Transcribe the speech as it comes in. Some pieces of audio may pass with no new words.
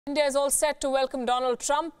India is all set to welcome Donald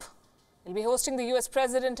Trump. He'll be hosting the US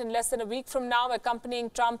president in less than a week from now. Accompanying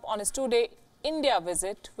Trump on his two-day India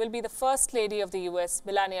visit will be the First Lady of the US,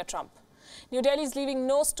 Melania Trump. New Delhi is leaving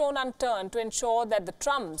no stone unturned to ensure that the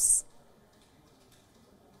Trumps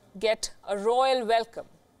get a royal welcome.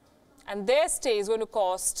 And their stay is going to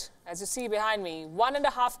cost, as you see behind me,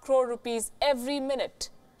 1.5 crore rupees every minute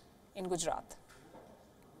in Gujarat.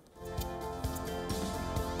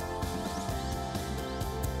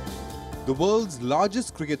 The world's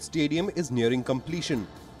largest cricket stadium is nearing completion.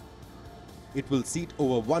 It will seat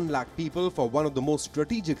over 1 lakh people for one of the most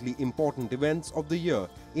strategically important events of the year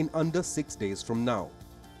in under 6 days from now.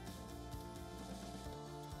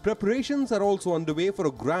 Preparations are also underway for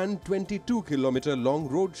a grand 22-kilometer long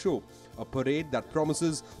road show, a parade that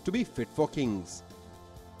promises to be fit for kings.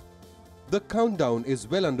 The countdown is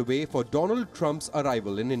well underway for Donald Trump's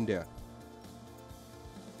arrival in India.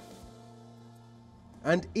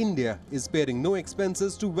 And India is sparing no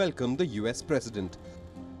expenses to welcome the US president.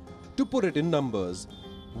 To put it in numbers,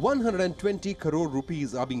 120 crore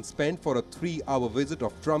rupees are being spent for a 3-hour visit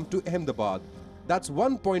of Trump to Ahmedabad. That's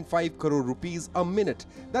 1.5 crore rupees a minute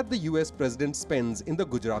that the US president spends in the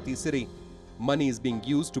Gujarati city. Money is being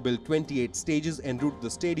used to build 28 stages en route to the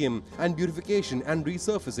stadium and beautification and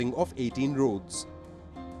resurfacing of 18 roads.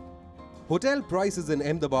 Hotel prices in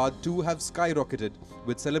Ahmedabad too have skyrocketed,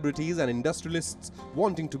 with celebrities and industrialists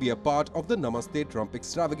wanting to be a part of the Namaste Trump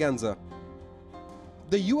extravaganza.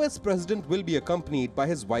 The US president will be accompanied by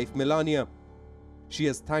his wife Melania. She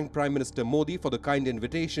has thanked Prime Minister Modi for the kind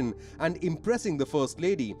invitation, and impressing the First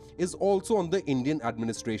Lady is also on the Indian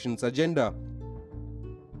administration's agenda.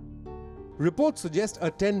 Reports suggest a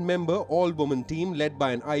 10-member all-woman team led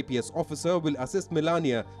by an IPS officer will assist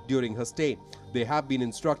Melania during her stay. They have been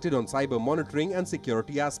instructed on cyber monitoring and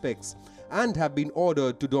security aspects, and have been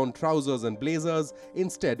ordered to don trousers and blazers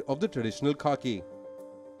instead of the traditional khaki.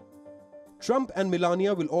 Trump and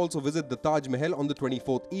Melania will also visit the Taj Mahal on the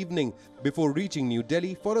 24th evening before reaching New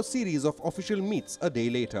Delhi for a series of official meets a day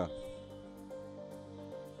later.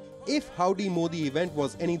 If Howdy Modi event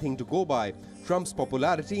was anything to go by, Trump's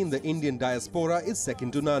popularity in the Indian diaspora is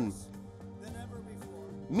second to none.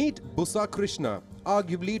 Meet Busa Krishna,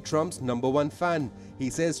 arguably Trump's #1 fan.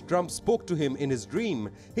 He says Trump spoke to him in his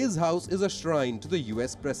dream. His house is a shrine to the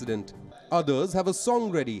US president. Others have a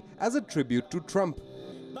song ready as a tribute to Trump.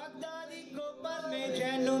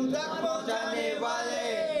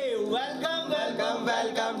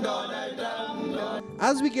 Welcome, Donald Trump.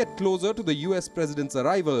 As we get closer to the US president's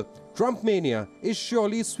arrival, Trump mania is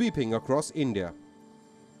surely sweeping across India.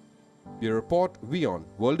 Bureau Report, WION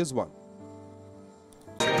World is One.